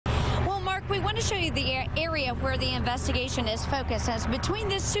we want to show you the area where the investigation is focused. As between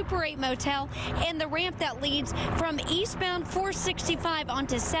this Super 8 motel and the ramp that leads from eastbound 465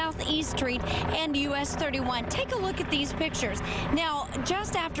 onto Southeast Street and US 31. Take a look at these pictures. Now,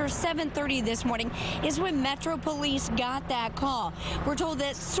 just after 7:30 this morning is when Metro Police got that call. We're told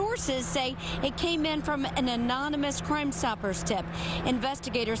that sources say it came in from an anonymous Crime Stoppers tip.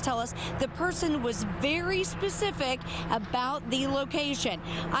 Investigators tell us the person was very specific about the location.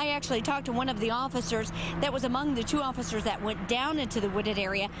 I actually talked to one of the officers that was among the two officers that went down into the wooded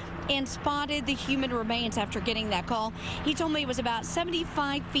area and spotted the human remains after getting that call. He told me it was about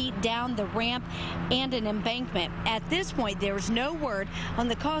 75 feet down the ramp and an embankment. At this point, there is no word on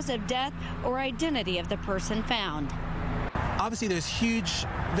the cause of death or identity of the person found. Obviously, there's huge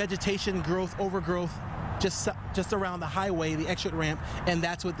vegetation growth, overgrowth, just around the highway, the exit ramp, and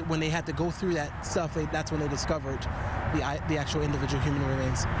that's what, when they had to go through that stuff, that's when they discovered the actual individual human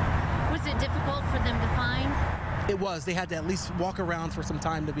remains. Was it difficult for them to find? It was. They had to at least walk around for some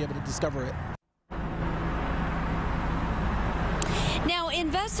time to be able to discover it. Now,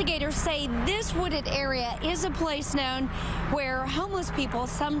 investigators say this wooded area is a place known where homeless people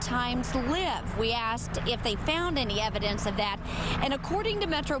sometimes live. We asked if they found any evidence of that, and according to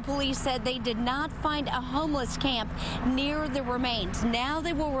Metro Police, said they did not find a homeless camp near the remains. Now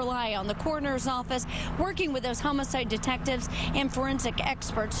they will rely on the coroner's office working with those homicide detectives and forensic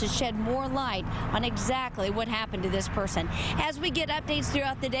experts to shed more light on exactly what happened to this person. As we get updates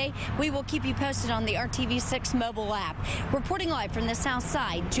throughout the day, we will keep you posted on the RTV6 mobile app. Reporting live from the South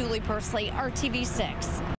Side, Julie Pursley, RTV6.